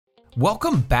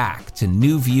Welcome back to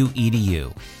New View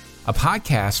EDU, a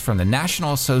podcast from the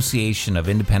National Association of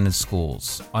Independent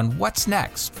Schools on what's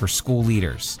next for school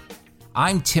leaders.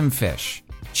 I'm Tim Fish,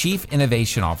 Chief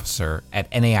Innovation Officer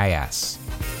at NAIS.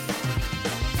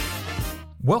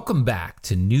 Welcome back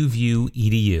to New View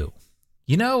EDU.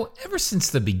 You know, ever since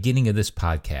the beginning of this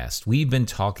podcast, we've been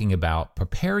talking about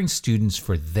preparing students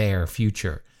for their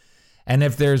future. And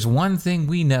if there's one thing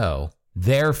we know,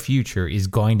 their future is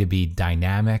going to be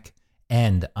dynamic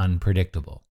and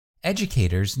unpredictable.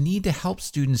 Educators need to help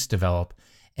students develop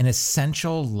an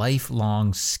essential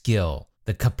lifelong skill,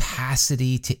 the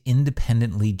capacity to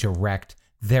independently direct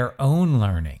their own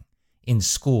learning in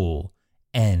school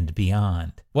and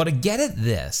beyond. Well, to get at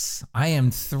this, I am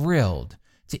thrilled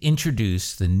to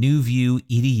introduce the New View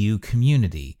EDU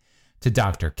community to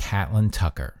Dr. Catlin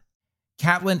Tucker.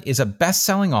 Catlin is a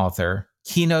best-selling author,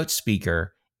 keynote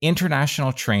speaker,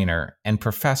 international trainer, and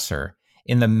professor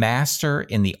in the Master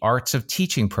in the Arts of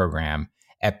Teaching program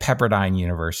at Pepperdine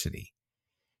University.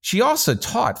 She also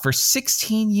taught for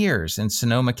 16 years in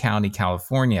Sonoma County,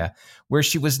 California, where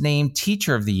she was named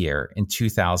Teacher of the Year in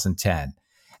 2010.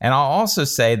 And I'll also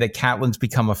say that Catlin's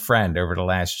become a friend over the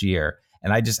last year,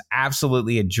 and I just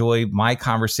absolutely enjoy my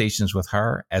conversations with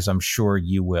her, as I'm sure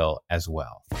you will as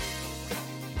well.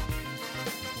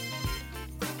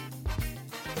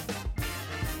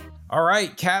 All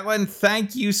right, Catlin,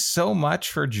 thank you so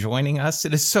much for joining us.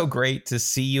 It is so great to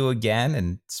see you again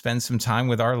and spend some time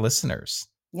with our listeners.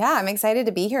 Yeah, I'm excited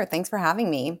to be here. Thanks for having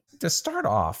me. To start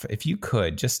off, if you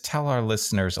could, just tell our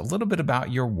listeners a little bit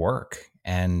about your work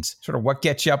and sort of what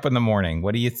gets you up in the morning.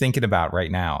 What are you thinking about right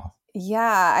now?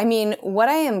 Yeah, I mean, what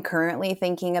I am currently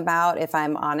thinking about, if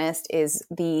I'm honest, is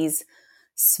these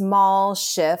small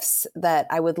shifts that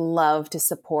I would love to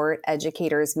support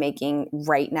educators making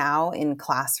right now in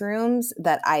classrooms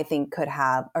that I think could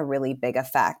have a really big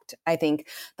effect. I think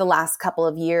the last couple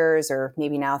of years, or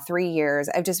maybe now 3 years,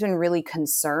 I've just been really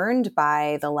concerned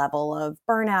by the level of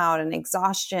burnout and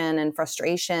exhaustion and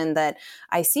frustration that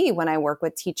I see when I work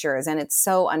with teachers. And it's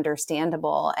so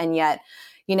understandable. And yet,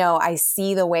 you know, I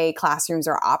see the way classrooms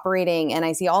are operating and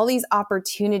I see all these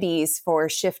opportunities for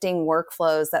shifting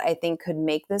workflows that I think could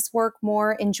make this work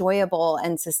more enjoyable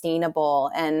and sustainable.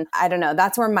 And I don't know,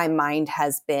 that's where my mind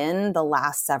has been the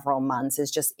last several months,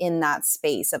 is just in that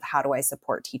space of how do I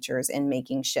support teachers in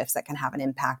making shifts that can have an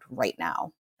impact right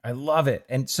now. I love it.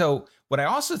 And so what I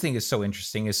also think is so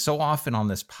interesting is so often on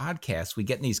this podcast, we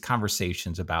get in these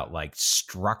conversations about like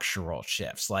structural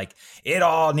shifts, like it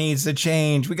all needs to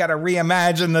change. We got to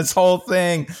reimagine this whole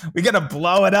thing. We got to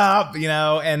blow it up, you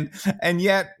know, and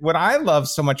yet what I love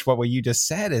so much what you just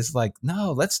said is like,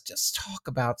 no, let's just talk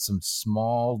about some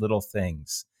small little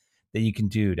things that you can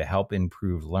do to help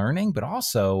improve learning, but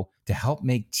also to help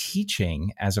make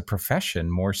teaching as a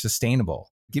profession more sustainable.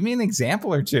 Give me an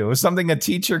example or two of something a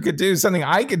teacher could do, something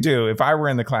I could do if I were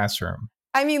in the classroom.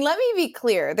 I mean, let me be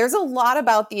clear. There's a lot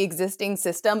about the existing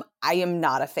system I am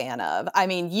not a fan of. I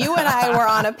mean, you and I were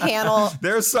on a panel.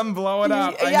 There's some blowing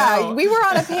up. Yeah, we were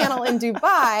on a panel in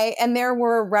Dubai and there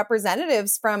were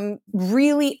representatives from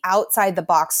really outside the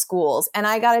box schools. And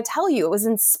I got to tell you, it was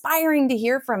inspiring to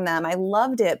hear from them. I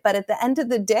loved it. But at the end of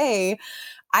the day,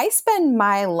 I spend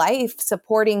my life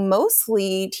supporting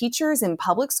mostly teachers in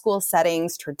public school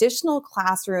settings, traditional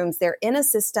classrooms. They're in a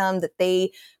system that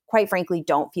they, quite frankly,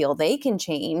 don't feel they can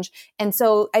change. And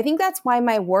so I think that's why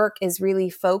my work is really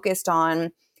focused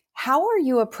on how are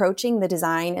you approaching the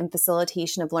design and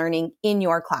facilitation of learning in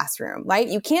your classroom, right?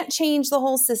 You can't change the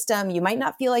whole system. You might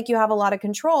not feel like you have a lot of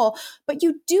control, but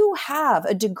you do have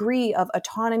a degree of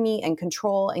autonomy and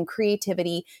control and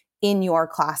creativity in your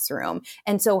classroom.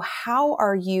 And so how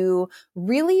are you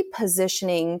really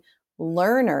positioning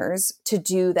learners to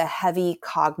do the heavy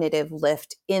cognitive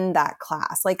lift in that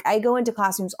class? Like I go into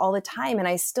classrooms all the time and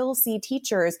I still see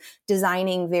teachers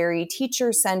designing very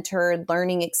teacher-centered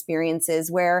learning experiences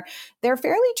where they're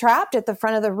fairly trapped at the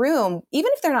front of the room.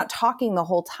 Even if they're not talking the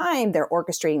whole time, they're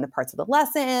orchestrating the parts of the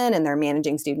lesson and they're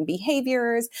managing student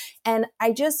behaviors. And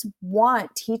I just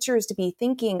want teachers to be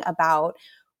thinking about,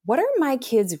 what are my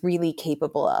kids really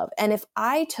capable of? And if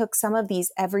I took some of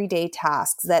these everyday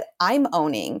tasks that I'm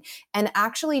owning and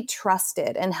actually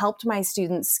trusted and helped my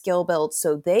students skill build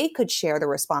so they could share the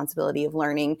responsibility of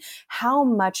learning, how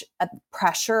much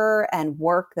pressure and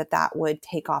work that would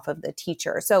take off of the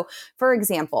teacher. So for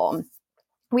example,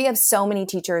 we have so many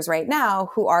teachers right now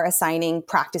who are assigning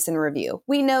practice and review.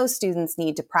 We know students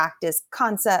need to practice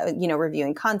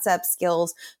reviewing concepts,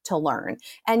 skills to learn.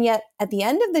 And yet at the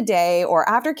end of the day, or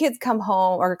after kids come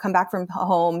home or come back from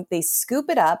home, they scoop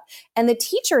it up and the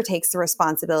teacher takes the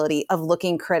responsibility of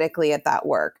looking critically at that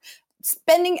work.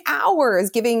 spending hours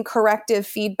giving corrective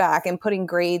feedback and putting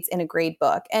grades in a grade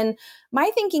book. And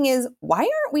my thinking is, why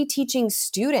aren't we teaching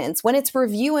students when it's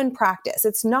review and practice?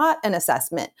 It's not an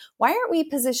assessment. Why aren't we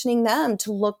positioning them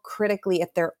to look critically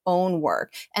at their own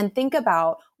work and think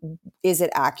about, is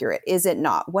it accurate? Is it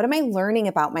not? What am I learning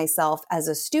about myself as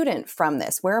a student from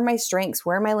this? Where are my strengths?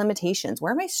 Where are my limitations?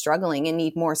 Where am I struggling and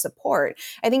need more support?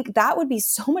 I think that would be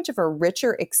so much of a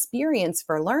richer experience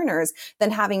for learners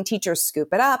than having teachers scoop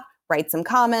it up, write some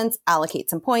comments, allocate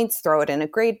some points, throw it in a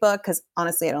grade book. Because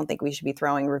honestly, I don't think we should be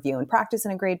throwing review and practice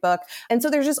in a grade book. And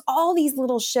so there's just all these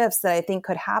little shifts that I think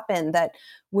could happen that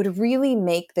would really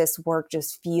make this work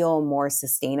just feel more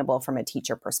sustainable from a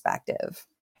teacher perspective.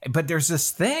 But there's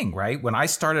this thing, right? When I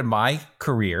started my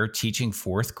career teaching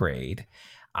fourth grade,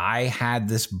 I had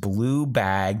this blue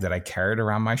bag that I carried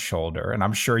around my shoulder. And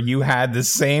I'm sure you had the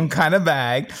same kind of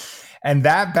bag. And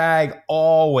that bag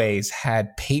always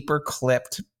had paper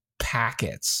clipped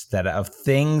packets of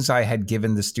things I had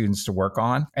given the students to work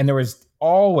on. And there was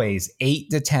always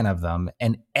 8 to 10 of them.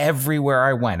 And everywhere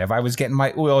I went, if I was getting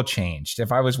my oil changed,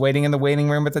 if I was waiting in the waiting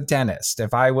room at the dentist,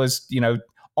 if I was,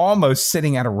 almost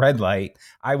sitting at a red light,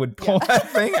 I would pull that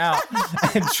thing out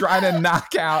and try to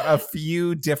knock out a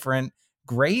few different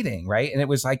grading, right? And it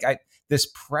was like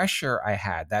this pressure I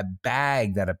had, that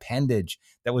bag, that appendage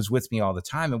that was with me all the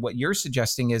time. And what you're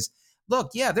suggesting is,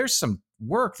 look, yeah, there's some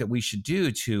work that we should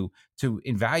do to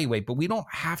evaluate, but we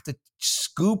don't have to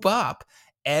scoop up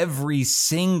every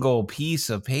single piece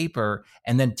of paper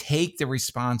and then take the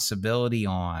responsibility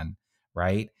on,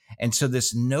 right? And so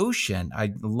this notion,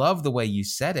 I love the way you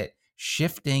said it,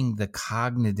 shifting the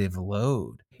cognitive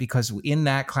load, because in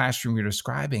that classroom you're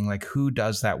describing, like, who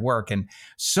does that work? And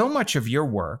so much of your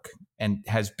work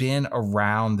has been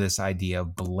around this idea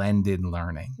of blended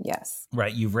learning. Yes.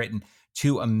 Right. You've written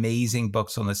 2 amazing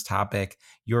books on this topic.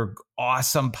 Your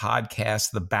awesome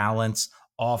podcast, The Balance,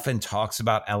 often talks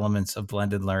about elements of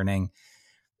blended learning.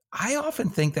 I often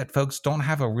think that folks don't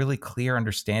have a really clear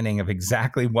understanding of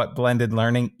exactly what blended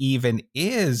learning even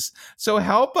is. So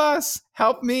help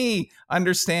me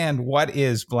understand, what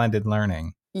is blended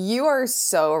learning? You are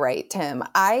so right, Tim.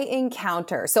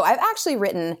 So I've actually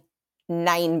written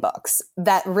 9 books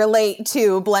that relate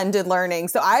to blended learning.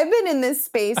 So I've been in this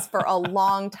space for a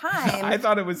long time. I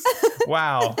thought it was,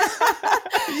 wow.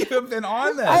 You have been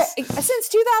on this. Since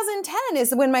 2010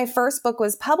 is when my first book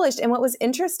was published. And what was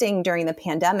interesting during the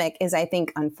pandemic is, I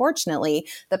think, unfortunately,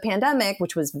 the pandemic,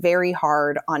 which was very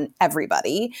hard on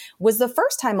everybody, was the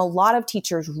first time a lot of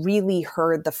teachers really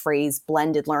heard the phrase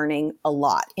blended learning a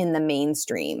lot in the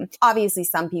mainstream. Obviously,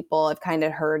 some people have kind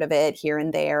of heard of it here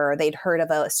and there, or they'd heard of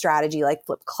a strategy like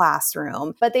flipped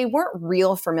classroom, but they weren't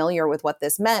real familiar with what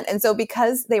this meant. And so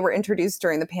because they were introduced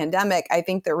during the pandemic, I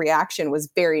think the reaction was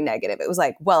very negative. It was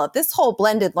like, well, if this whole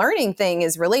blended learning thing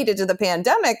is related to the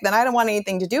pandemic, then I don't want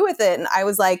anything to do with it. And I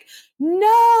was like,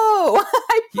 no,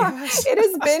 yes. It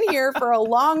has been here for a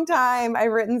long time.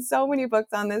 I've written so many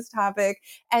books on this topic.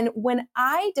 And when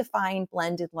I define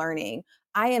blended learning,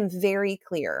 I am very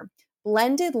clear.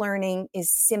 Blended learning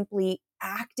is simply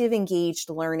active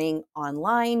engaged learning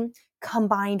online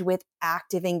combined with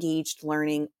active engaged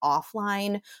learning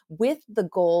offline, with the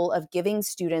goal of giving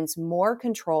students more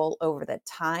control over the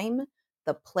time,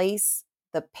 the place,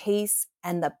 the pace,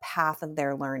 and the path of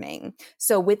their learning.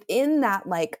 So within that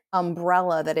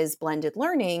umbrella that is blended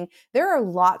learning, there are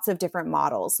lots of different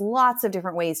models, lots of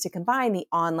different ways to combine the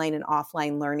online and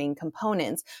offline learning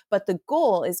components. But the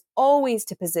goal is always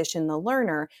to position the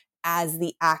learner as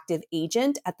the active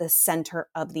agent at the center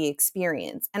of the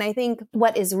experience. And I think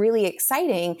what is really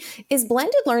exciting is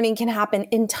blended learning can happen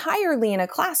entirely in a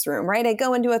classroom, right? I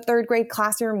go into a 3rd grade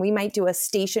classroom, we might do a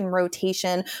station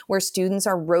rotation where students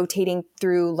are rotating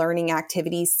through learning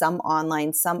activities, some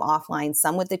online, some offline,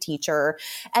 some with the teacher.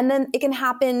 And then it can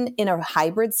happen in a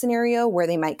hybrid scenario where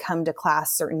they might come to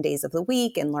class certain days of the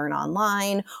week and learn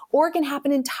online, or it can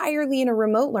happen entirely in a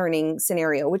remote learning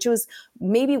scenario, which was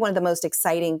maybe one of the most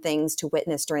exciting things to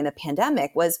witness during the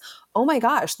pandemic was, oh my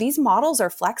gosh, these models are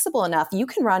flexible enough. You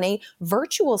can run a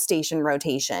virtual station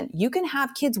rotation. You can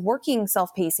have kids working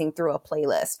self-pacing through a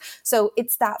playlist. So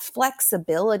it's that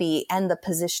flexibility and the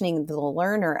positioning of the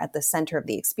learner at the center of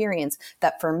the experience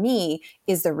that for me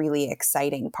is the really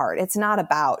exciting part. It's not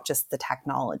about just the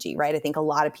technology, right? I think a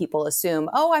lot of people assume,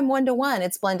 oh, I'm one-to-one,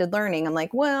 it's blended learning. I'm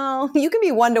like, well, you can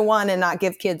be one-to-one and not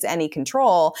give kids any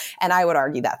control. And I would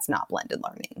argue that's not blended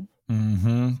learning.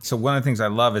 Mm-hmm. So one of the things I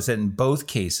love is that in both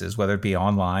cases, whether it be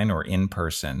online or in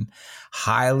person,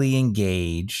 highly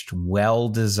engaged,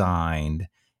 well-designed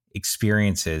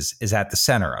experiences is at the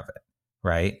center of it,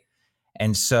 right?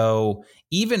 And so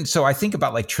even so, I think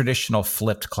about like traditional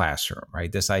flipped classroom,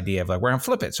 right? This idea of like, we're going to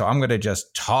flip it. So I'm going to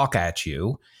just talk at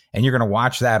you and you're going to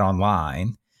watch that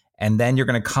online. And then you're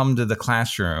going to come to the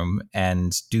classroom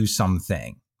and do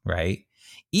something, right?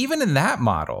 Even in that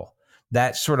model,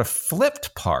 that sort of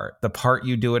flipped part, the part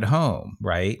you do at home,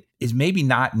 right, is maybe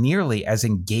not nearly as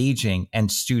engaging and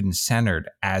student-centered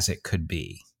as it could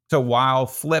be. So while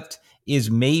flipped is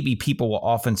maybe people will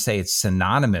often say it's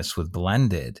synonymous with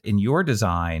blended, in your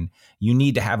design, you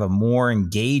need to have a more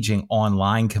engaging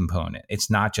online component. It's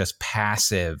not just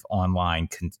passive online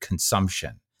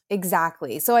consumption.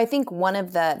 Exactly. So I think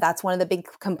that's one of the big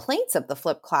complaints of the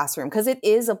flipped classroom, because it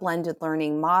is a blended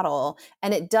learning model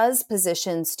and it does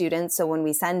position students. So when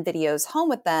we send videos home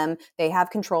with them, they have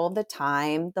control of the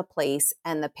time, the place,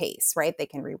 and the pace, right? They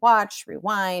can rewatch,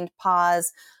 rewind,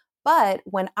 pause. But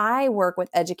when I work with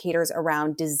educators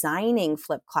around designing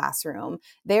flipped classroom,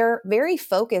 they're very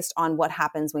focused on what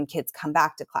happens when kids come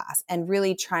back to class and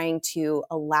really trying to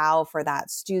allow for that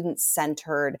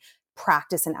student-centered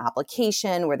practice and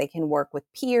application where they can work with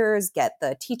peers, get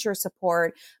the teacher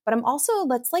support. But I'm also,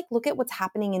 let's look at what's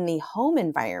happening in the home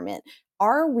environment.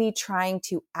 Are we trying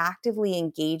to actively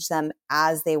engage them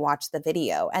as they watch the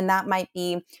video? And that might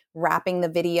be wrapping the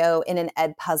video in an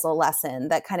ed puzzle lesson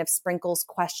that kind of sprinkles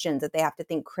questions that they have to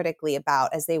think critically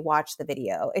about as they watch the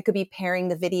video. It could be pairing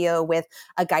the video with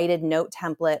a guided note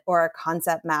template or a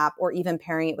concept map, or even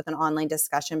pairing it with an online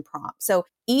discussion prompt. So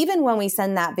even when we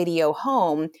send that video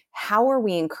home, how are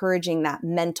we encouraging that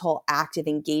mental active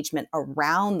engagement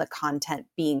around the content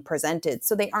being presented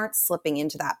so they aren't slipping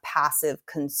into that passive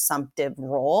consumptive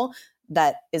role?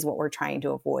 That is what we're trying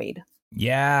to avoid.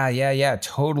 Yeah,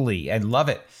 totally. I love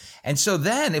it. And so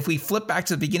then if we flip back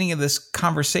to the beginning of this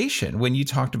conversation, when you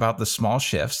talked about the small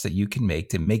shifts that you can make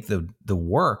to make the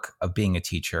work of being a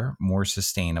teacher more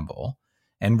sustainable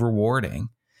and rewarding,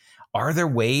 are there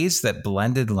ways that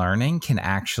blended learning can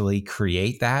actually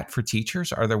create that for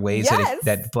teachers? Are there ways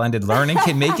that blended learning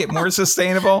can make it more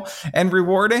sustainable and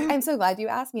rewarding? I'm so glad you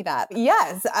asked me that.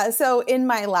 Yes. So in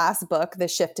my last book, The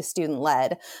Shift to Student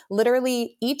Led,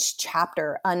 literally each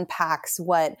chapter unpacks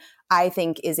what I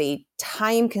think is a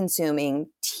time-consuming,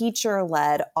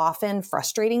 teacher-led, often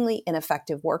frustratingly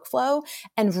ineffective workflow,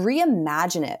 and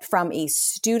reimagine it from a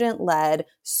student-led,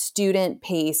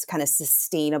 student-paced, kind of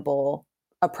sustainable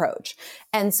approach.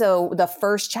 And so the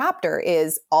first chapter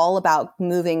is all about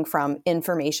moving from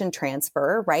information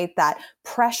transfer, right? That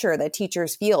pressure that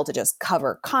teachers feel to just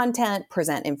cover content,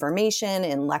 present information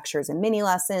in lectures and mini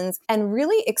lessons, and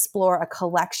really explore a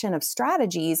collection of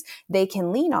strategies they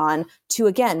can lean on to,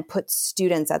 again, put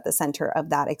students at the center of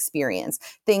that experience.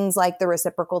 Things like the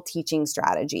reciprocal teaching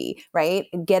strategy, right?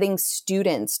 Getting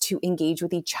students to engage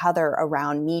with each other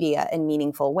around media in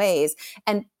meaningful ways.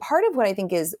 And part of what I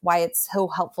think is why it's so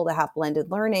helpful to have blended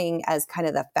learning as kind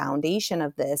of the foundation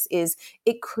of this is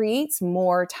it creates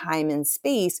more time and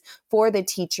space for the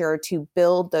teacher to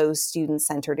build those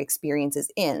student-centered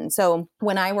experiences in. So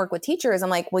when I work with teachers, I'm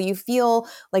like, well, you feel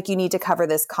like you need to cover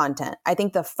this content. I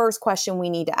think the first question we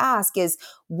need to ask is,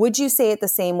 would you say it the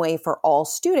same way for all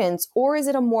students, or is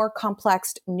it a more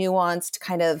complex, nuanced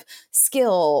kind of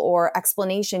skill or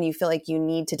explanation you feel like you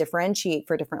need to differentiate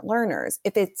for different learners?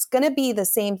 If it's going to be the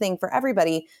same thing for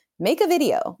everybody, make a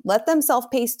video, let them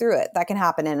self-pace through it. That can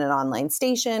happen in an online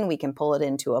station. We can pull it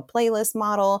into a playlist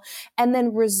model, and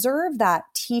then reserve that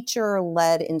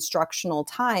teacher-led instructional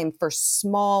time for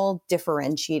small,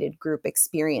 differentiated group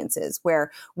experiences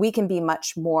where we can be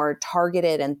much more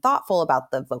targeted and thoughtful about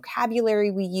the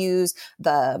vocabulary we use,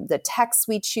 the texts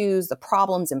we choose, the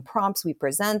problems and prompts we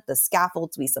present, the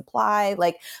scaffolds we supply.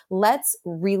 Like, let's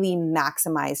really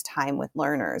maximize time with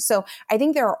learners. So I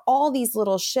think there are all these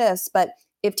little shifts, but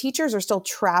if teachers are still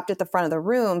trapped at the front of the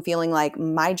room feeling like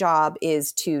my job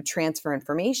is to transfer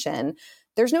information,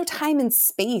 there's no time and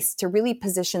space to really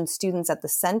position students at the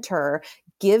center,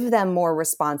 give them more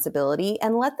responsibility,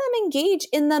 and let them engage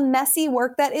in the messy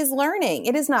work that is learning.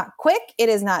 It is not quick. It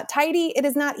is not tidy. It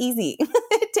is not easy.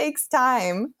 It takes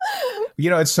time. You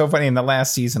know, it's so funny. In the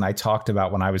last season, I talked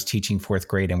about when I was teaching fourth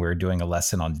grade and we were doing a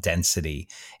lesson on density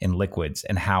in liquids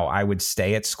and how I would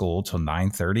stay at school till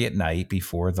 9:30 at night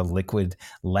before the liquid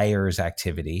layers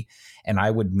activity. And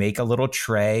I would make a little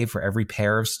tray for every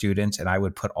pair of students. And I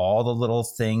would put all the little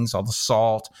things, all the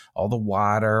salt, all the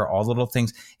water, all the little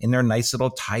things in their nice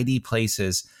little tidy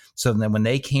places. So then when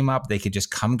they came up, they could just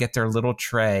come get their little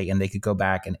tray and they could go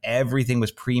back and everything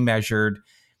was pre-measured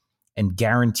and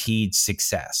guaranteed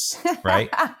success,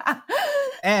 right?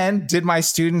 And did my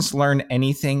students learn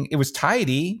anything? It was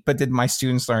tidy, but did my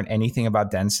students learn anything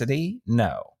about density?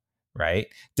 No, right?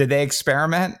 Did they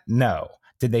experiment? No.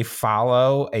 Did they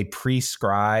follow a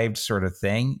prescribed sort of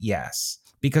thing? Yes.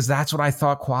 Because that's what I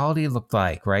thought quality looked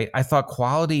like, right? I thought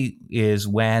quality is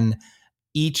when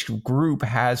each group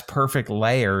has perfect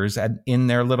layers in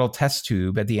their little test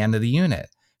tube at the end of the unit.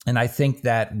 And I think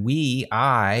that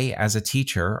I, as a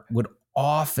teacher, would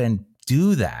often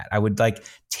do that. I would like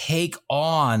take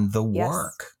on the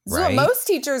work. This right? is what most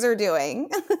teachers are doing.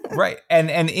 Right. And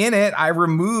in it, I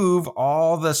remove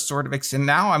all the sort of, and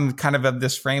now I'm kind of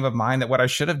this frame of mind that what I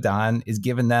should have done is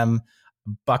given them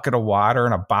a bucket of water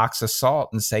and a box of salt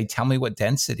and say, tell me what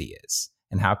density is.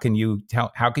 And how can you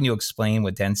explain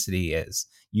what density is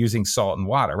using salt and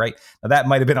water, right? Now that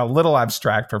might have been a little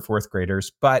abstract for fourth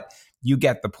graders, but you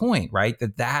get the point, right?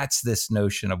 That's this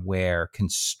notion of where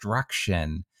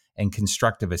construction and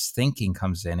constructivist thinking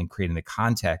comes in and creating the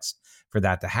context for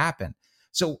that to happen.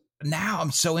 So now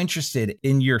I'm so interested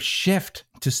in your shift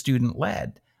to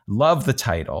student-led. Love the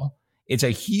title. It's a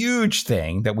huge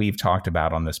thing that we've talked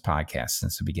about on this podcast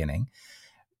since the beginning.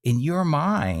 In your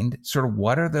mind, sort of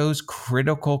what are those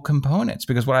critical components?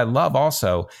 Because what I love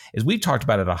also is we've talked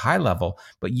about it at a high level,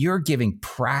 but you're giving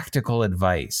practical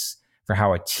advice for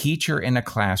how a teacher in a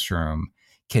classroom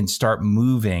can start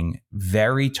moving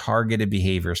very targeted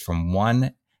behaviors from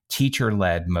one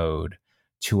teacher-led mode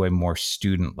to a more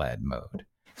student-led mode.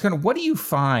 Kind of what do you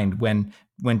find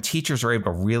when teachers are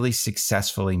able to really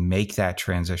successfully make that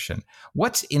transition?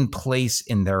 What's in place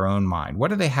in their own mind?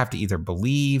 What do they have to either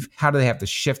believe? How do they have to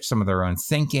shift some of their own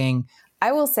thinking?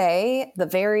 I will say the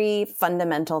very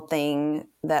fundamental thing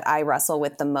that I wrestle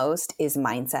with the most is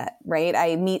mindset, right?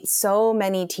 I meet so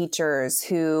many teachers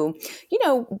who,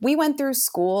 we went through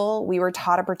school, we were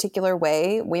taught a particular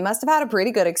way. We must have had a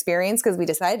pretty good experience because we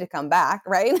decided to come back,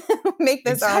 right? Make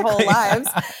this our whole lives.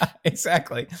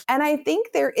 Exactly. And I think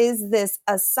there is this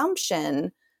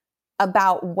assumption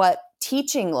about what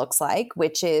teaching looks like,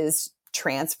 which is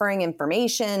transferring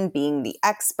information, being the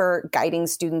expert, guiding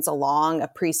students along a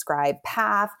prescribed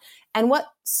path, and what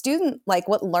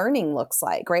learning looks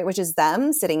like, right? Which is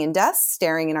them sitting in desks,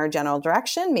 staring in our general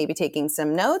direction, maybe taking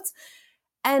some notes.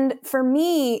 And for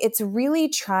me, it's really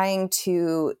trying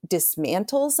to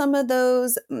dismantle some of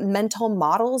those mental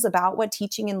models about what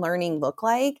teaching and learning look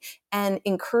like and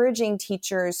encouraging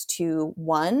teachers to,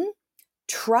 one,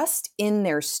 trust in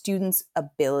their students'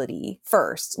 ability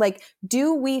first. Like,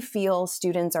 do we feel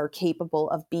students are capable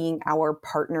of being our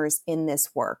partners in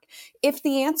this work? If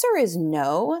the answer is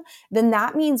no, then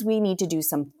that means we need to do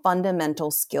some fundamental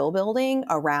skill building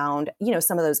around,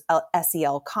 some of those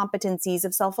SEL competencies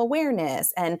of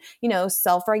self-awareness and,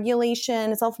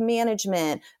 self-regulation,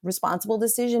 self-management, responsible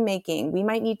decision-making. We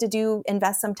might need to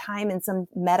invest some time in some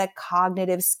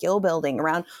metacognitive skill building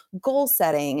around goal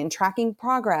setting and tracking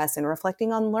progress and reflecting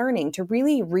on learning to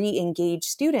really re-engage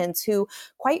students who,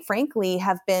 quite frankly,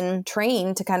 have been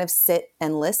trained to kind of sit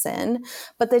and listen.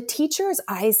 But the teachers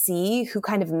I see who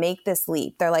kind of make this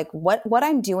leap, they're like, what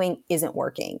I'm doing isn't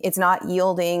working. It's not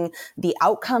yielding the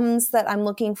outcomes that I'm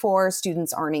looking for.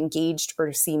 Students aren't engaged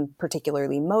or seem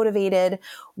particularly motivated.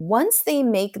 Once they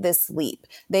make this leap,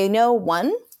 they know,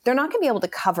 one, they're not going to be able to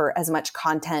cover as much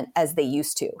content as they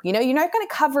used to. You're not going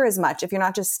to cover as much if you're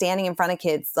not just standing in front of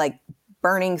kids like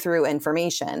burning through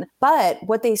information. But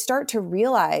what they start to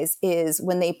realize is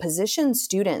when they position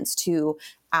students to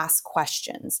ask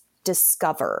questions,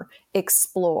 discover,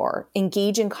 explore,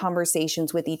 engage in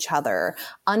conversations with each other,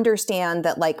 understand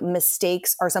that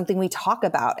mistakes are something we talk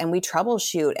about and we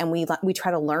troubleshoot and we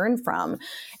try to learn from.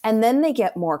 And then they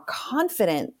get more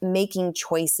confident making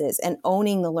choices and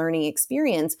owning the learning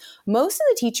experience. Most of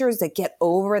the teachers that get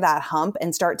over that hump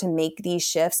and start to make these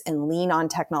shifts and lean on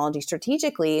technology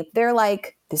strategically, they're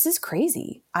like, this is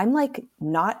crazy. I'm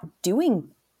not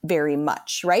doing very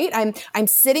much, right? I'm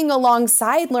sitting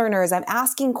alongside learners. I'm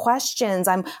asking questions.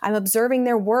 I'm observing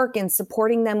their work and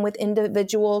supporting them with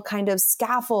individual kind of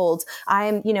scaffolds.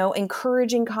 I'm,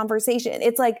 encouraging conversation.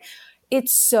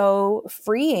 It's so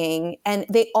freeing. And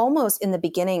they almost in the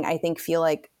beginning, I think, feel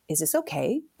like, is this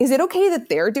okay? Is it okay that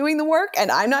they're doing the work and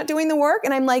I'm not doing the work?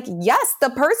 And I'm like, yes, the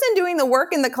person doing the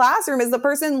work in the classroom is the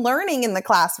person learning in the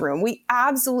classroom. We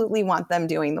absolutely want them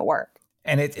doing the work.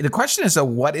 And the question is,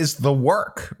 what is the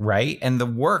work, right? And the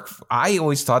work, I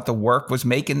always thought the work was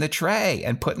making the tray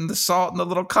and putting the salt in the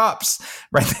little cups,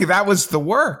 right? That was the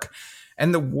work.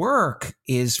 And the work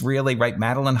is really, right,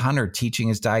 Madeline Hunter, teaching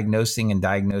is diagnosing and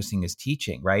diagnosing is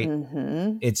teaching, right?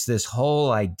 Mm-hmm. It's this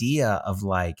whole idea of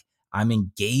I'm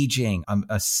engaging, I'm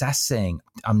assessing,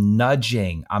 I'm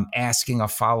nudging, I'm asking a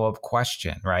follow-up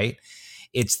question, right?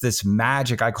 It's this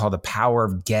magic I call the power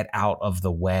of get out of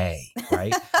the way,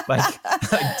 right?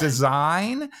 Like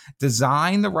design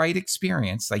the right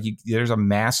experience. Like there's a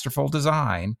masterful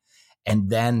design, and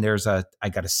then I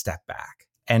got to step back.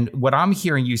 And what I'm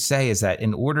hearing you say is that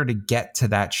in order to get to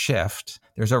that shift,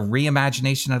 there's a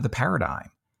reimagination of the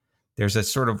paradigm. There's a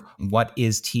sort of, what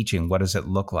is teaching? What does it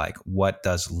look like? What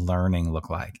does learning look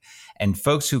like? And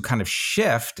folks who kind of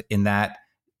shift in that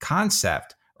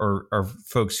concept are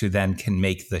folks who then can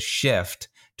make the shift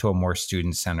to a more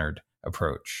student-centered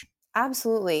approach.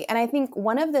 Absolutely. And I think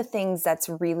one of the things that's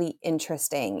really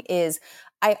interesting is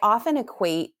I often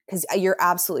equate, because you're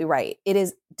absolutely right, it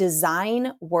is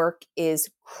design work is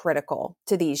critical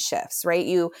to these shifts, right?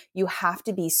 You have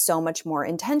to be so much more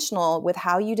intentional with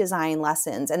how you design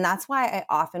lessons. And that's why I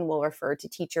often will refer to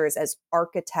teachers as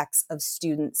architects of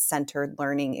student-centered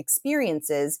learning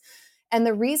experiences. And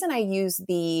the reason I use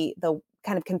the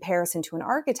kind of comparison to an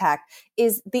architect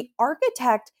is the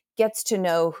architect gets to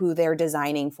know who they're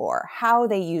designing for, how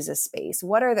they use a space,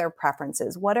 what are their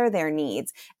preferences, what are their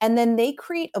needs, and then they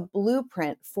create a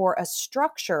blueprint for a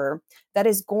structure that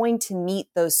is going to meet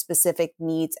those specific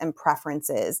needs and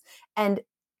preferences. And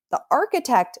the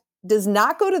architect does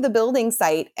not go to the building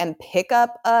site and pick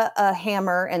up a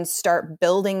hammer and start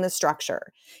building the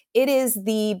structure. It is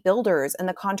the builders and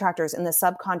the contractors and the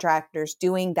subcontractors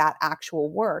doing that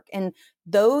actual work. And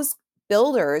those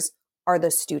builders are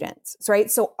the students, right?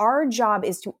 So our job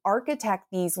is to architect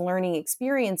these learning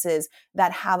experiences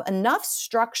that have enough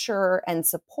structure and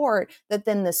support that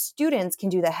then the students can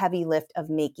do the heavy lift of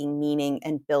making meaning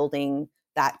and building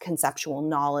that conceptual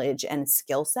knowledge and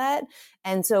skill set.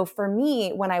 And so for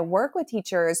me, when I work with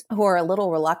teachers who are a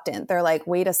little reluctant, they're like,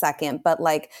 wait a second, but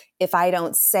like, if I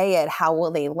don't say it, how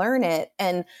will they learn it?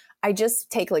 And I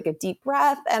just take like a deep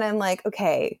breath and I'm like,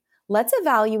 okay, let's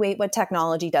evaluate what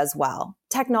technology does well.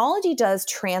 Technology does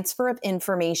transfer of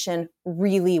information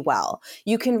really well.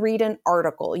 You can read an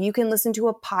article, you can listen to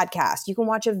a podcast, you can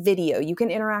watch a video, you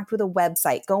can interact with a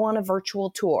website, go on a virtual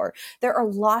tour. There are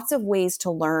lots of ways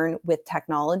to learn with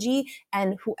technology,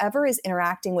 and whoever is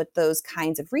interacting with those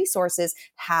kinds of resources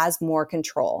has more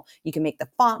control. You can make the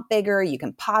font bigger, you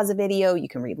can pause a video, you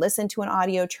can re-listen to an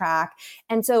audio track.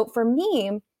 And so for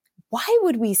me, why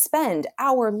would we spend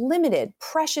our limited,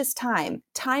 precious time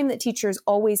that teachers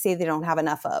always say they don't have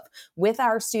enough of, with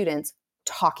our students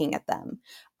talking at them?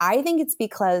 I think it's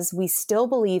because we still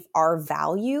believe our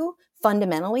value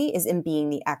fundamentally is in being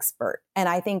the expert. And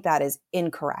I think that is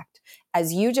incorrect.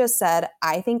 As you just said,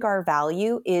 I think our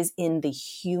value is in the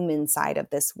human side of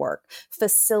this work,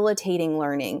 facilitating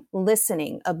learning,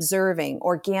 listening, observing,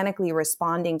 organically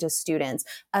responding to students,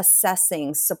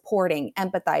 assessing, supporting,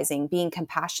 empathizing, being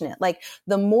compassionate. Like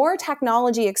the more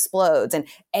technology explodes and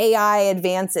AI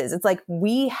advances, it's like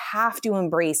we have to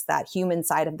embrace that human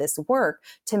side of this work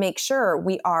to make sure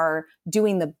we are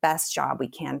doing the best job we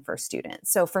can for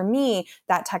students. So for me,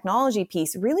 that technology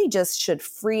piece really just should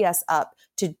free us up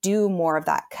to do more of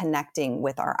that connecting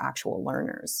with our actual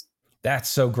learners. That's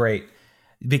so great,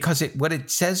 because what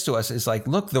it says to us is like,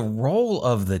 look, the role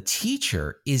of the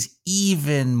teacher is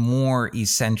even more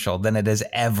essential than it has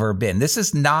ever been. This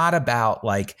is not about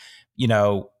like,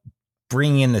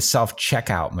 bringing in the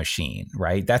self-checkout machine,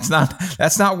 right? That's not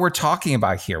what we're talking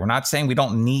about here. We're not saying we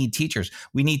don't need teachers.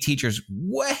 We need teachers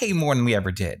way more than we ever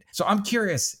did. So I'm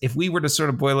curious, if we were to sort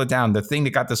of boil it down, the thing that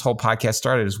got this whole podcast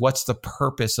started is, what's the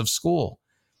purpose of school?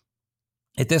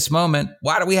 At this moment,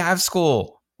 why do we have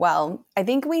school? Well, I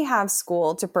think we have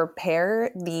school to prepare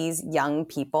these young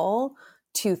people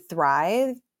to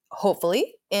thrive,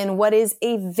 hopefully, in what is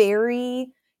a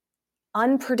very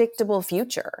unpredictable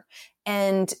future.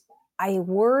 And I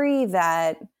worry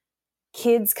that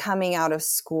kids coming out of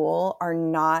school are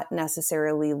not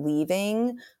necessarily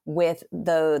leaving with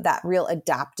that real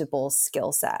adaptable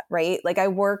skill set, right? Like I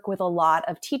work with a lot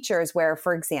of teachers where,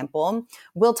 for example,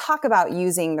 we'll talk about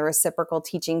using the reciprocal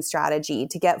teaching strategy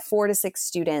to get 4 to 6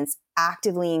 students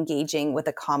actively engaging with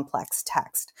a complex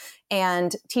text.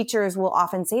 And teachers will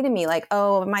often say to me like,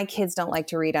 oh, my kids don't like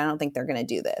to read. I don't think they're going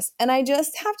to do this. And I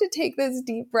just have to take this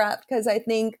deep breath, because I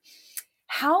think,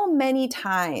 how many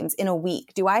times in a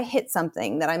week do I hit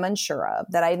something that I'm unsure of,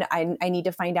 that I need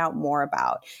to find out more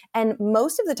about? And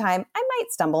most of the time, I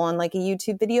might stumble on like a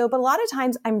YouTube video, but a lot of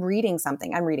times I'm reading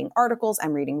something. I'm reading articles,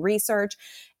 I'm reading research.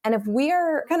 And if we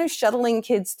are kind of shuttling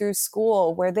kids through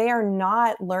school where they are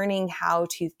not learning how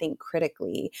to think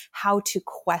critically, how to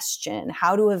question,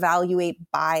 how to evaluate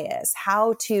bias,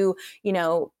 how to,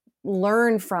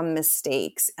 learn from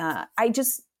mistakes,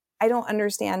 I don't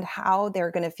understand how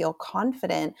they're going to feel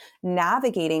confident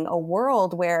navigating a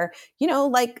world where,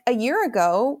 like a year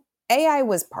ago, AI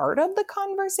was part of the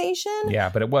conversation. Yeah,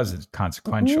 but it wasn't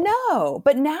consequential. No,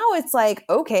 but now it's like,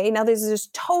 okay, now there's this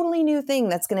totally new thing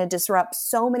that's going to disrupt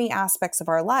so many aspects of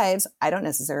our lives. I don't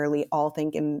necessarily all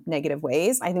think in negative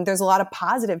ways. I think there's a lot of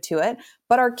positive to it,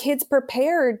 but are kids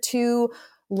prepared to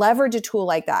leverage a tool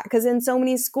like that? Because in so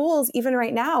many schools, even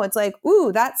right now, it's like,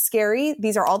 ooh, that's scary.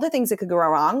 These are all the things that could go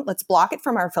wrong. Let's block it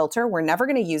from our filter. We're never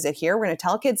going to use it here. We're going to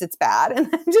tell kids it's bad. And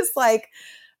I'm just like,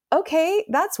 okay,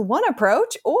 that's one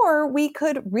approach. Or we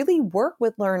could really work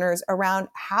with learners around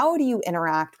how do you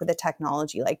interact with a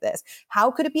technology like this?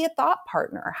 How could it be a thought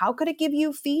partner? How could it give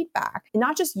you feedback?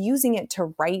 Not just using it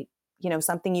to write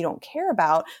something you don't care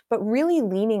about, but really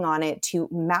leaning on it to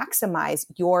maximize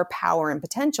your power and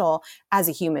potential as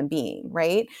a human being,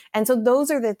 right? And so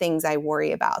those are the things I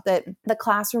worry about, that the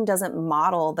classroom doesn't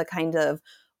model the kind of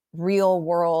real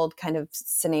world kind of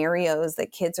scenarios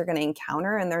that kids are going to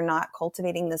encounter, and they're not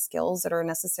cultivating the skills that are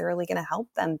necessarily going to help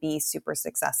them be super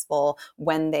successful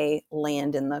when they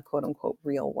land in the quote unquote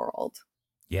real world.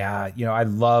 Yeah, I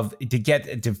love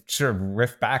to sort of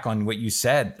riff back on what you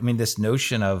said. I mean, this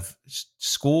notion of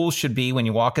school should be, when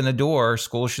you walk in the door,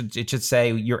 it should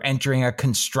say you're entering a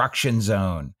construction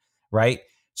zone, right?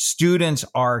 Students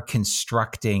are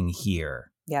constructing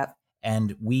here. Yep.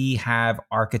 And we have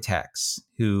architects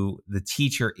who the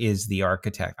teacher is the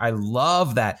architect. I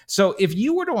love that. So if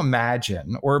you were to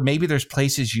imagine, or maybe there's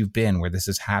places you've been where this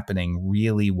is happening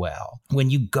really well, when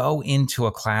you go into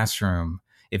a classroom,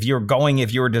 if you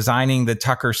were designing the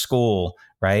Tucker School,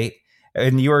 right?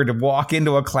 And you were to walk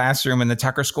into a classroom in the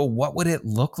Tucker School, what would it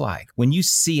look like? When you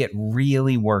see it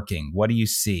really working, what do you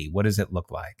see? What does it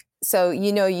look like? So,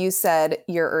 you said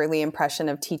your early impression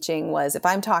of teaching was, if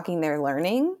I'm talking, they're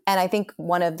learning. And I think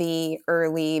one of the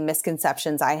early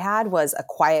misconceptions I had was a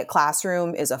quiet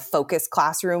classroom is a focused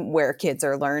classroom where kids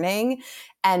are learning.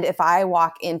 And if I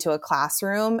walk into a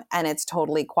classroom and it's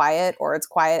totally quiet, or it's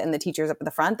quiet and the teacher's up at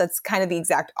the front, that's kind of the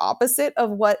exact opposite of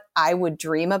what I would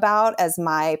dream about as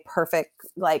my perfect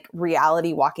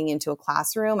reality walking into a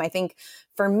classroom. I think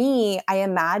for me, I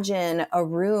imagine a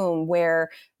room where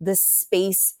the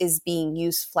space is being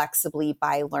used flexibly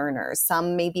by learners.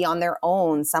 Some may be on their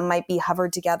own. Some might be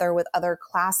hovered together with other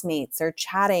classmates. They're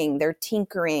chatting, they're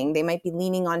tinkering, they might be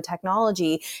leaning on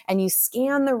technology, and you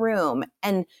scan the room.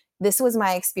 And this was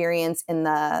my experience in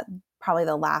probably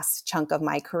the last chunk of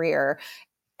my career.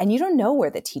 And you don't know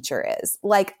where the teacher is.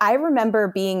 I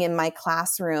remember being in my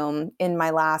classroom in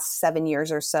my last 7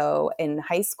 years or so in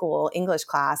high school English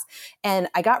class, and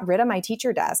I got rid of my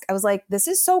teacher desk. I was like, this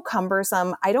is so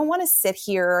cumbersome. I don't want to sit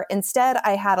here. Instead,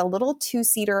 I had a little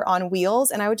 2-seater on wheels,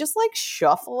 and I would just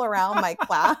shuffle around my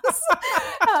class,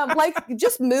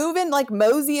 just moving,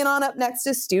 moseying on up next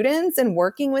to students and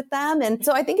working with them. And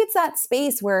so I think it's that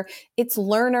space where it's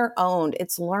learner owned,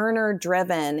 it's learner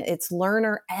driven, it's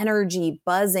learner energy,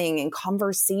 buzzing and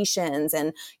conversations,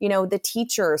 and the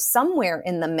teacher somewhere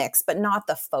in the mix, but not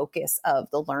the focus of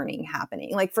the learning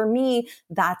happening. For me,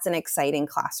 that's an exciting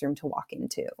classroom to walk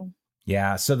into.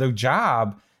 Yeah. So the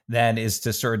job then is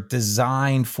to sort of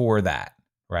design for that,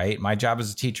 right? My job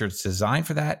as a teacher is to design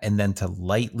for that, and then to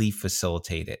lightly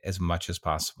facilitate it as much as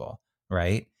possible,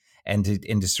 right? And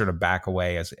to sort of back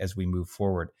away as we move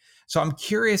forward. So I'm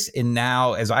curious, and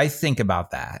now as I think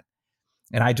about that,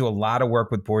 and I do a lot of work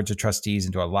with boards of trustees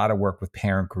and do a lot of work with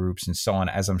parent groups and so on,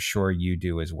 as I'm sure you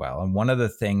do as well. And one of the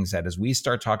things that as we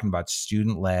start talking about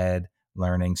student-led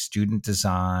learning, student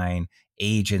design,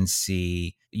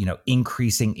 agency,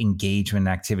 increasing engagement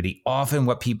and activity, often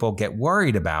what people get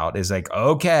worried about is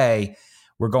okay,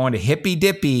 we're going to hippy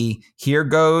dippy. Here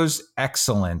goes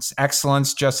excellence.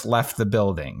 Excellence just left the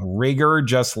building. Rigor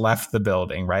just left the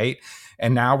building, right?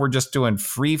 And now we're just doing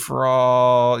free for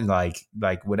all, like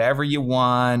whatever you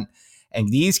want. And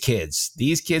these kids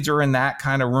are in that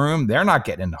kind of room. They're not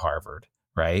getting into Harvard,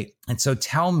 right? And so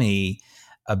tell me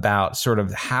about sort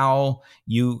of how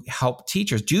you help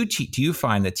teachers. Do you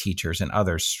find that teachers and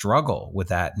others struggle with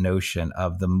that notion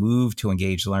of the move to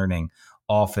engaged learning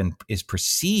often is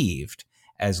perceived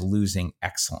as losing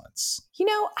excellence?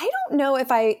 I don't know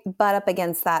if I butt up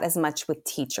against that as much with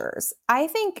teachers. I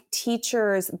think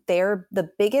teachers, they're the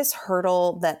biggest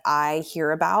hurdle that I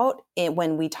hear about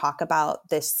when we talk about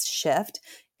this shift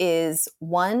is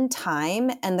one, time,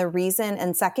 and the reason,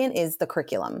 and second is the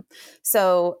curriculum.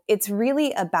 So it's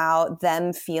really about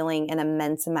them feeling an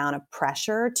immense amount of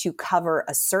pressure to cover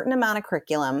a certain amount of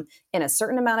curriculum in a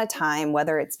certain amount of time,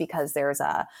 whether it's because there's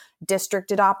a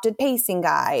district adopted pacing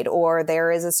guide, or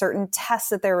there is a certain test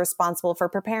that they're responsible for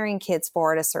preparing kids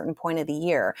for at a certain point of the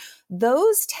year.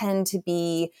 Those tend to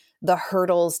be the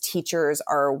hurdles teachers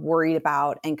are worried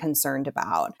about and concerned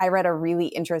about. I read a really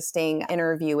interesting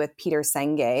interview with Peter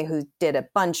Senge, who did a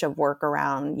bunch of work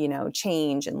around,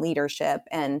 change and leadership.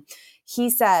 And he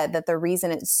said that the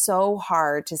reason it's so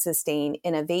hard to sustain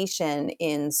innovation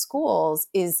in schools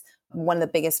is one of the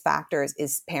biggest factors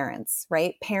is parents,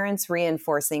 right? Parents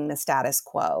reinforcing the status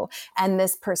quo and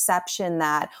this perception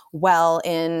that, well,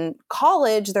 in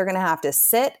college, they're going to have to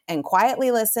sit and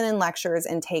quietly listen in lectures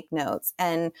and take notes.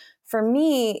 And for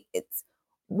me, it's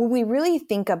when we really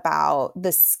think about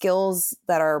the skills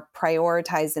that are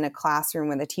prioritized in a classroom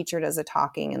when the teacher does the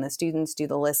talking and the students do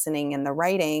the listening and the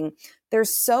writing,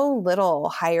 there's so little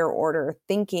higher order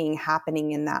thinking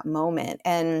happening in that moment.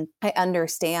 And I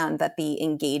understand that the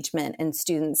engagement and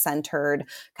student-centered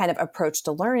kind of approach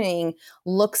to learning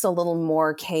looks a little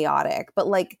more chaotic, but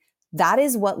that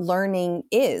is what learning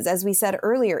is. As we said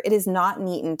earlier, it is not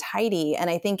neat and tidy. And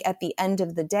I think at the end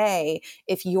of the day,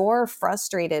 if you're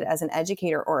frustrated as an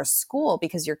educator or a school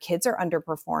because your kids are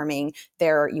underperforming,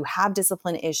 you have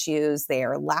discipline issues, they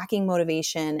are lacking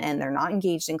motivation, and they're not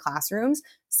engaged in classrooms,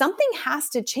 something has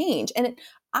to change. And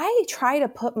I try to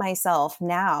put myself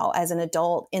now as an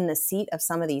adult in the seat of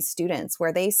some of these students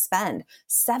where they spend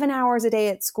 7 hours a day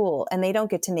at school and they don't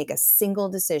get to make a single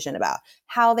decision about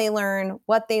how they learn,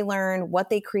 what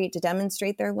they create to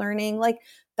demonstrate their learning.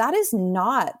 That is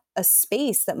not a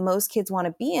space that most kids want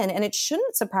to be in. And it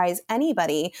shouldn't surprise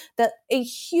anybody that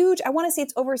I want to say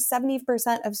it's over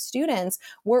 70% of students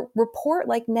report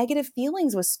negative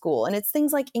feelings with school. And it's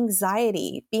things like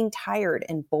anxiety, being tired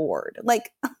and bored.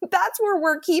 That's where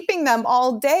we're keeping them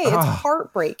all day. It's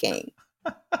heartbreaking.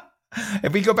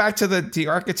 If we go back to the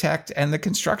architect and the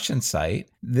construction site,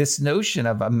 this notion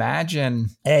of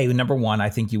number one, I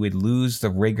think you would lose the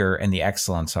rigor and the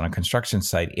excellence on a construction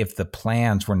site if the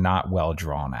plans were not well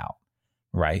drawn out,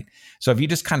 right? So if you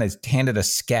just kind of handed a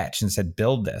sketch and said,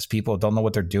 build this, people don't know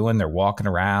what they're doing. They're walking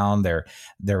around,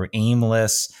 they're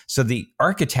aimless. So the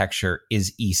architecture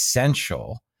is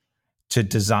essential to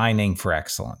designing for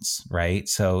excellence, right?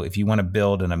 So if you want to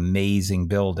build an amazing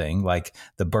building like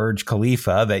the Burj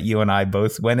Khalifa that you and I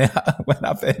both went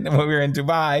up in when we were in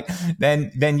Dubai,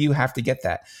 then you have to get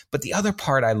that. But the other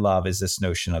part I love is this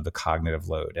notion of the cognitive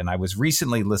load. And I was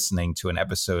recently listening to an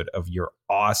episode of your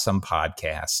awesome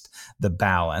podcast, The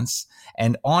Balance.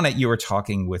 And on it, you were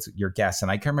talking with your guest. And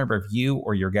I can't remember if you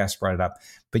or your guest brought it up,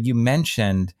 but you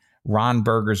mentioned Ron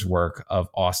Berger's work of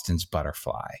Austin's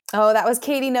Butterfly. Oh, that was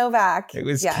Katie Novak. It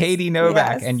was Katie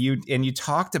Novak. Yes. And you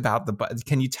talked about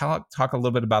can you talk a little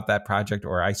bit about that project?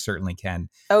 Or I certainly can.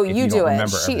 Oh, you do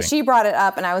it. She brought it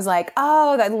up and I was like,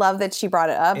 oh, I love that she brought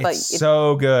it up. It's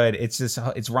so good.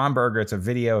 It's Ron Berger. It's a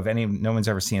video of no one's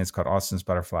ever seen it. It's called Austin's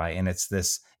Butterfly. And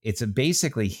it's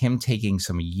basically him taking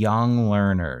some young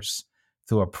learners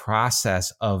through a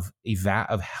process of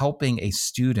helping a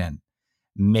student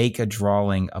make a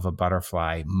drawing of a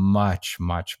butterfly much,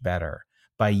 much better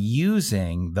by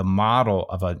using the model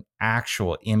of an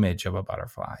actual image of a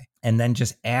butterfly and then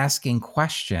just asking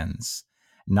questions,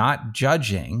 not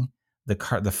judging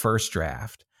the first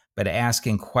draft, but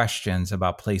asking questions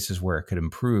about places where it could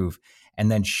improve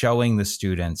and then showing the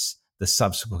students the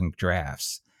subsequent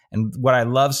drafts. And what I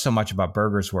love so much about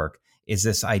Berger's work is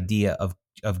this idea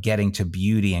of getting to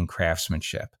beauty and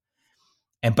craftsmanship.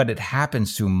 But it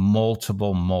happens through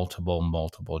multiple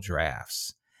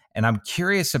drafts. And I'm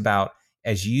curious about,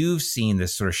 as you've seen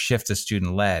this sort of shift to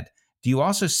student-led, do you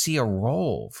also see a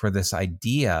role for this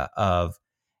idea of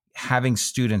having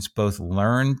students both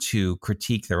learn to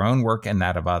critique their own work and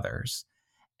that of others,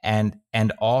 and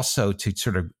also to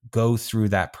sort of go through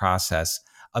that process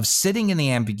of sitting in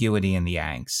the ambiguity and the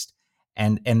angst,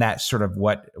 and that sort of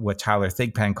what Tyler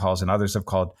Thigpen calls and others have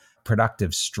called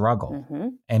productive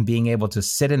struggle, and being able to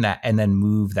sit in that and then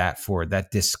move that forward, that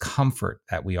discomfort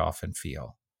that we often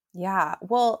feel. Yeah.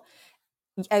 Well,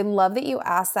 I love that you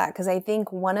asked that because I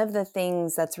think one of the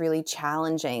things that's really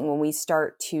challenging when we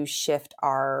start to shift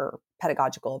our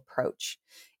pedagogical approach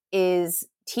is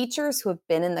teachers who have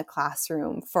been in the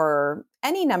classroom for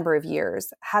any number of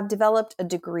years have developed a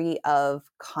degree of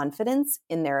confidence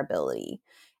in their ability.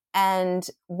 And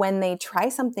when they try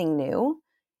something new,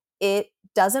 it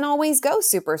doesn't always go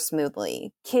super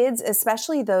smoothly. Kids,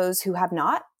 especially those who have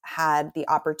not had the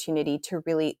opportunity to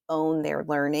really own their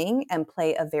learning and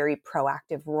play a very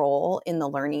proactive role in the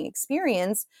learning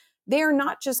experience, they are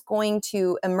not just going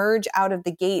to emerge out of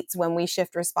the gates when we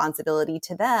shift responsibility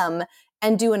to them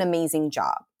and do an amazing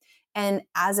job. And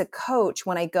as a coach,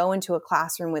 when I go into a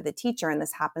classroom with a teacher, and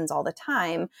this happens all the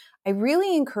time, I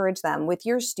really encourage them with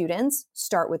your students,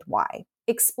 start with why.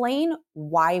 explain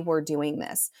why we're doing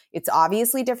this. It's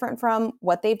obviously different from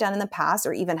what they've done in the past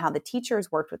or even how the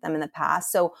teachers worked with them in the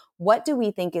past. So what do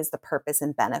we think is the purpose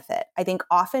and benefit? I think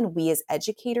often we as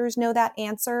educators know that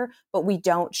answer, but we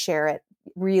don't share it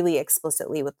really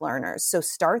explicitly with learners. So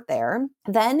start there.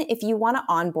 Then if you want to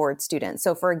onboard students,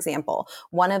 so for example,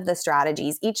 one of the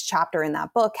strategies, each chapter in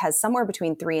that book has somewhere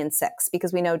between 3 and 6,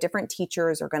 because we know different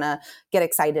teachers are going to get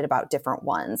excited about different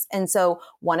ones. And so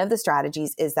one of the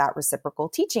strategies is that reciprocal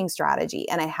teaching strategy.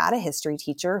 And I had a history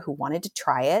teacher who wanted to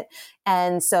try it.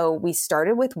 And so we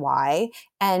started with why,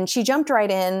 and she jumped right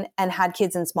in and had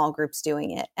kids in small groups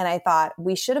doing it. And I thought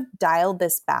we should have dialed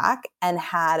this back and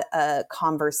had a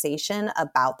conversation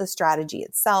about the strategy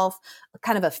itself,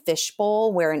 kind of a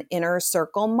fishbowl where an inner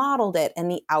circle modeled it and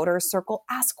the outer circle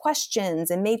asked questions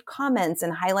and made comments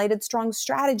and highlighted strong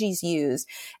strategies used,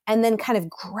 and then kind of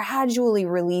gradually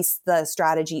released the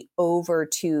strategy over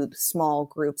to small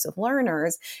groups of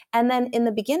learners. And then in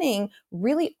the beginning,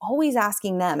 really always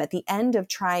asking them at the end of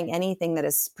trying anything that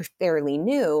is fairly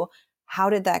new, how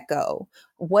did that go?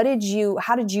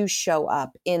 How did you show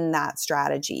up in that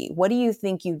strategy? What do you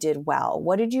think you did well?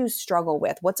 What did you struggle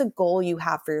with? What's a goal you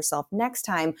have for yourself next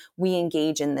time we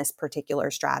engage in this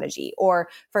particular strategy? Or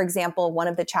for example, one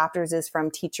of the chapters is from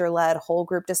teacher-led whole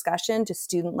group discussion to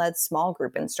student-led small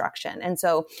group instruction. And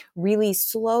so really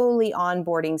slowly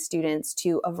onboarding students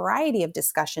to a variety of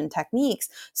discussion techniques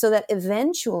so that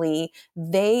eventually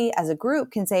they as a group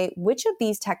can say, which of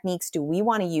these techniques do we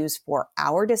want to use for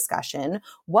our discussion?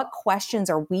 What questions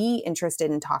are we interested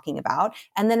in talking about?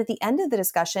 And then at the end of the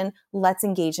discussion, let's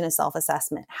engage in a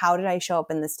self-assessment. How did I show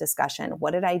up in this discussion?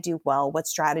 What did I do well? What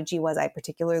strategy was I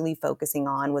particularly focusing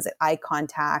on? Was it eye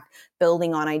contact,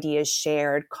 building on ideas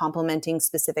shared, complementing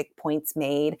specific points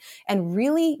made, and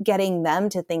really getting them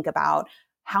to think about,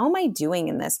 how am I doing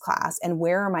in this class? And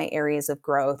where are my areas of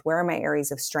growth? Where are my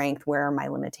areas of strength? Where are my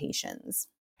limitations?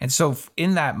 And so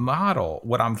in that model,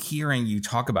 what I'm hearing you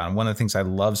talk about, and one of the things I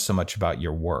love so much about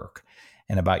your work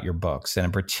and about your books,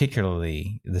 and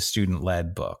particularly the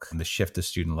student-led book, The Shift to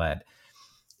Student-Led,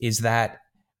 is that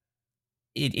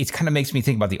it kind of makes me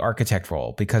think about the architect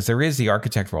role, because there is the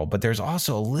architect role, but there's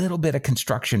also a little bit of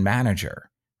construction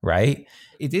manager, right?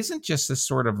 It isn't just this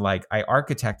sort of like I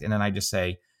architect and then I just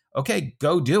say, okay,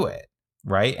 go do it.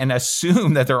 Right. And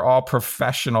assume that they're all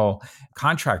professional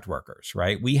contract workers,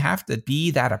 right? We have to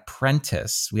be that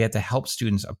apprentice. We have to help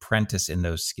students apprentice in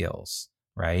those skills,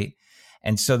 right?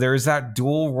 And so there's that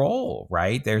dual role,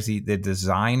 right? There's the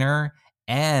designer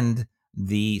and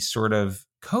the sort of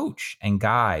coach and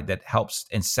guide that helps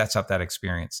and sets up that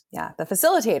experience. Yeah, the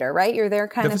facilitator, right? You're there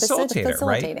kind of facilitating,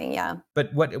 right? Yeah.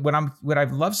 But what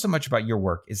I've loved so much about your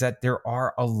work is that there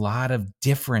are a lot of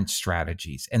different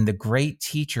strategies, and the great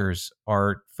teachers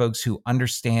are folks who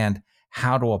understand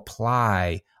how to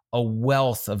apply a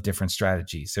wealth of different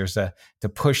strategies. There's to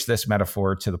push this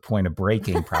metaphor to the point of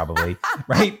breaking, probably,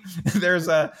 right? There's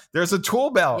a tool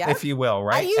belt, Yes. if you will,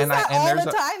 right? I use that all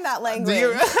the time, that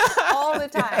language. All the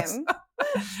time.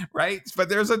 Yes. Right. But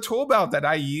there's a tool belt that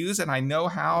I use, and I know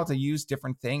how to use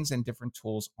different things and different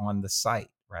tools on the site.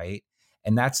 Right.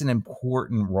 And that's an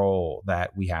important role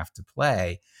that we have to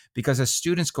play, because as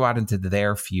students go out into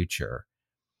their future,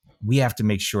 we have to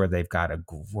make sure they've got a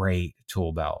great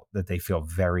tool belt that they feel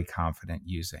very confident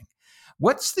using.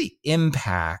 What's the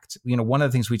impact? One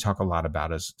of the things we talk a lot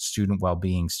about is student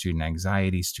well-being, student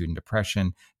anxiety, student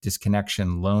depression,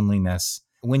 disconnection, loneliness.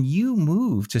 When you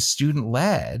move to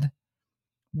student-led,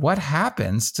 what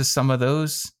happens to some of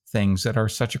those things that are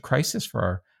such a crisis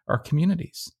for our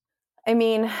communities? I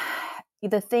mean,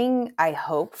 the thing I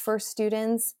hope for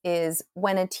students is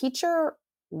when a teacher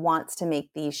wants to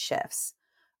make these shifts,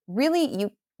 really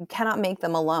you cannot make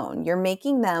them alone. You're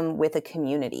making them with a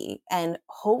community, and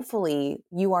hopefully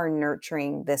you are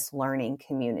nurturing this learning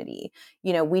community.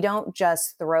 We don't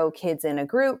just throw kids in a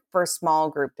group for small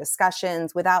group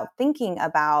discussions without thinking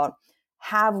about,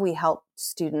 have we helped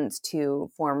students to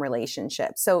form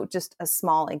relationships? So just a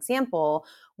small example,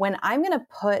 when I'm going to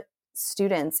put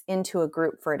students into a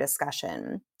group for a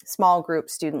discussion, small group,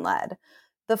 student-led,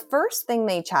 the first thing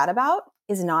they chat about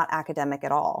is not academic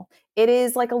at all. It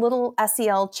is like a little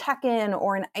SEL check-in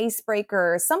or an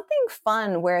icebreaker, something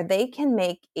fun where they can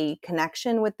make a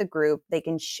connection with the group. They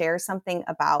can share something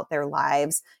about their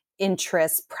lives,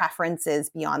 interests, preferences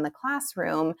beyond the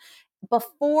classroom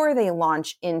before they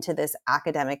launch into this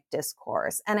academic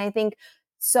discourse. And I think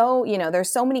so,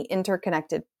 there's so many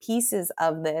interconnected pieces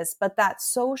of this, but that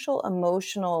social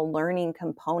emotional learning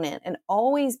component, and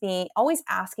always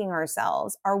asking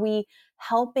ourselves, are we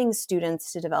helping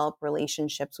students to develop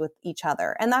relationships with each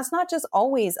other? And that's not just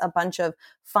always a bunch of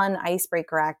fun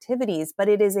icebreaker activities, but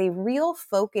it is a real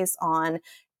focus on,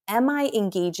 am I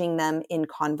engaging them in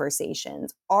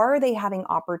conversations? Are they having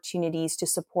opportunities to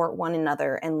support one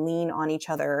another and lean on each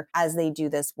other as they do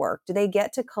this work? Do they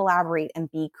get to collaborate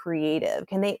and be creative?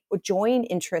 Can they join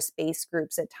interest-based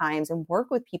groups at times and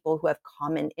work with people who have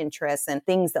common interests and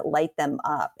things that light them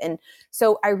up? And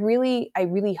so I really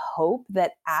hope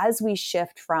that as we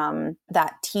shift from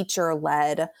that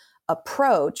teacher-led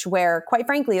approach, where quite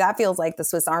frankly, that feels like the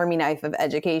Swiss Army knife of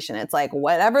education. It's like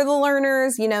whatever the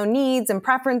learners, needs and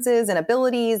preferences and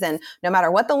abilities, and no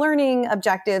matter what the learning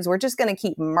objectives, we're just going to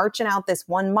keep marching out this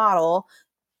one model.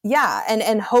 Yeah.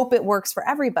 And hope it works for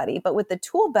everybody. But with the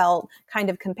tool belt kind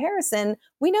of comparison,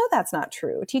 we know that's not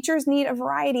true. Teachers need a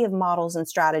variety of models and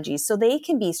strategies so they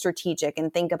can be strategic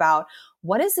and think about,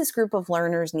 what does this group of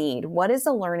learners need? What is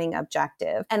the learning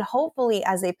objective? And hopefully,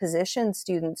 as they position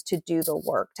students to do the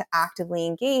work, to actively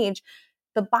engage,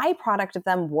 the byproduct of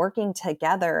them working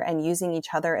together and using each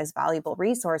other as valuable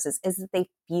resources is that they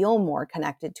feel more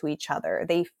connected to each other.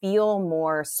 They feel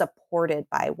more supported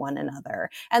by one another.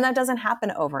 And that doesn't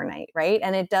happen overnight, right?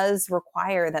 And it does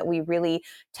require that we really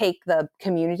take the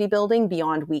community building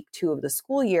beyond week 2 of the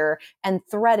school year and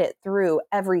thread it through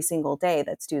every single day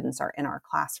that students are in our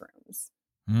classrooms.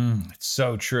 It's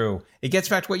so true. It gets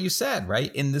back to what you said,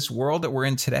 right? In this world that we're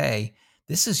in today,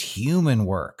 this is human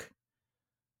work.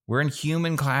 We're in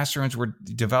human classrooms. We're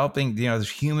developing, there's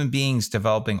human beings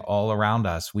developing all around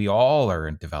us. We all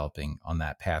are developing on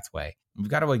that pathway. We've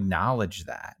got to acknowledge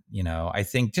that. I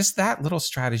think just that little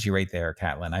strategy right there,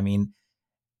 Catlin. I mean,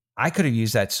 I could have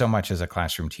used that so much as a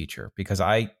classroom teacher, because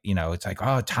it's like,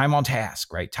 oh, time on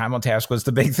task, right? Time on task was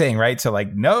the big thing, right? So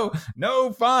like, no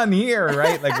fun here,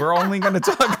 right? Like we're only going to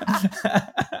talk,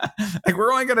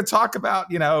 about,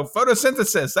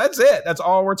 photosynthesis. That's it. That's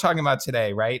all we're talking about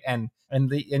today, right? And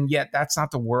yet that's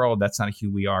not the world. That's not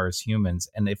who we are as humans.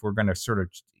 And if we're going to sort of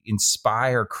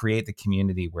inspire, create the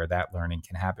community where that learning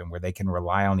can happen, where they can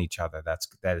rely on each other,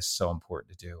 that is so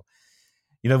important to do.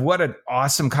 What an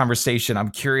awesome conversation.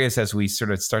 I'm curious, as we sort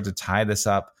of start to tie this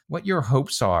up, what your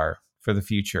hopes are for the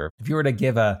future. If you were to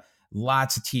give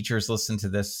lots of teachers listen to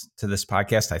this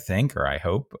podcast, I think, or I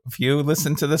hope a few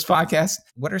listen to this podcast,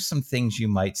 what are some things you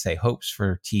might say, hopes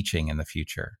for teaching in the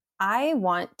future? I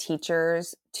want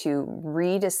teachers to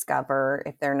rediscover,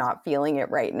 if they're not feeling it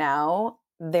right now,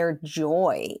 their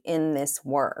joy in this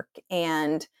work.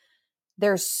 And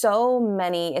there's so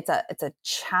many, it's a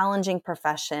challenging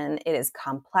profession. It is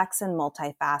complex and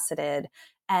multifaceted.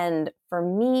 And for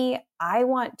me, I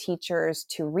want teachers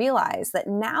to realize that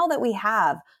now that we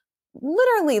have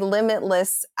literally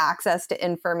limitless access to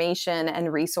information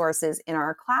and resources in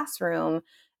our classroom,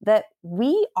 that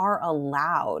we are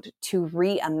allowed to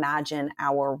reimagine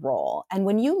our role. And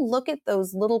when you look at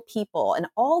those little people and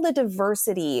all the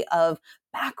diversity of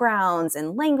backgrounds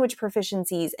and language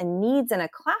proficiencies and needs in a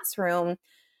classroom,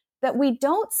 that we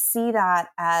don't see that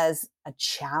as a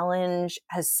challenge,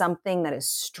 as something that is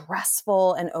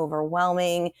stressful and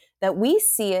overwhelming, that we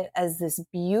see it as this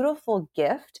beautiful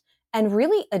gift and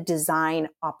really a design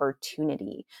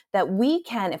opportunity that we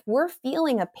can, if we're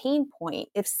feeling a pain point,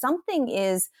 if something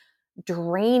is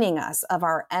draining us of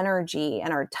our energy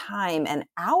and our time and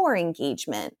our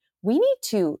engagement, we need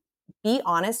to be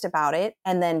honest about it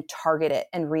and then target it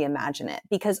and reimagine it,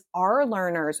 because our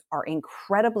learners are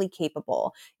incredibly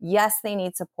capable. Yes, they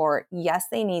need support. Yes,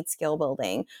 they need skill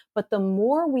building. But the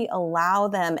more we allow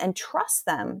them and trust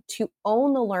them to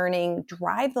own the learning,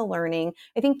 drive the learning,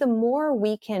 I think the more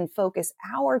we can focus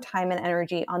our time and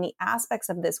energy on the aspects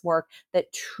of this work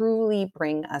that truly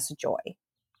bring us joy.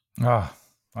 Oh,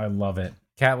 I love it.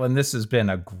 Catlin, this has been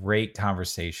a great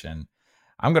conversation.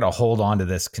 I'm going to hold on to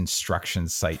this construction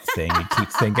site thing and keep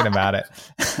thinking about it.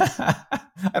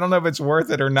 I don't know if it's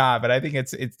worth it or not, but I think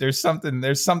there's something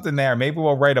there. Maybe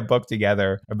we'll write a book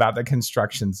together about the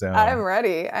construction zone. I'm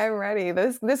ready.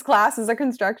 This class is a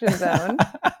construction zone.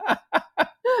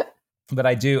 But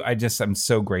I'm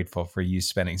so grateful for you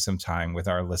spending some time with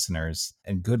our listeners,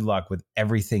 and good luck with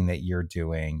everything that you're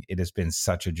doing. It has been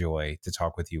such a joy to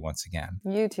talk with you once again.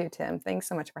 You too, Tim. Thanks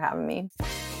so much for having me.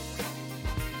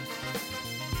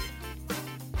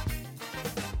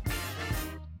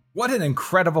 What an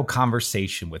incredible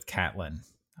conversation with Catlin.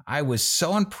 I was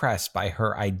so impressed by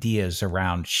her ideas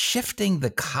around shifting the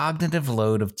cognitive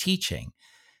load of teaching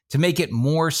to make it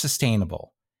more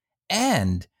sustainable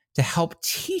and to help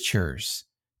teachers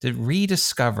to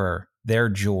rediscover their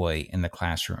joy in the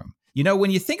classroom. You know,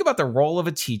 when you think about the role of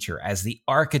a teacher as the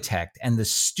architect and the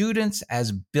students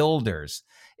as builders,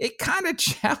 it kind of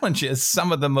challenges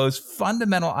some of the most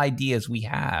fundamental ideas we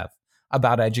have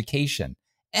about education.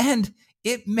 And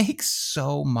it makes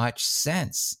so much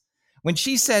sense. When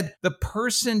she said the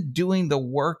person doing the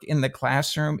work in the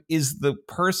classroom is the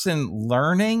person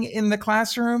learning in the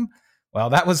classroom, well,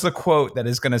 that was the quote that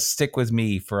is going to stick with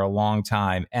me for a long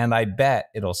time. And I bet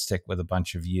it'll stick with a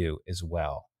bunch of you as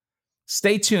well.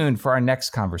 Stay tuned for our next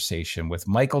conversation with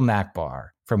Michael Nakbar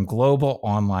from Global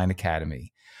Online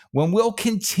Academy, when we'll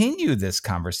continue this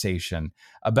conversation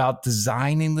about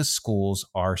designing the schools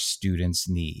our students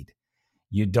need.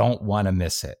 You don't want to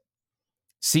miss it.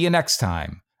 See you next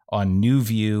time on New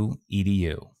View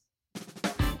EDU.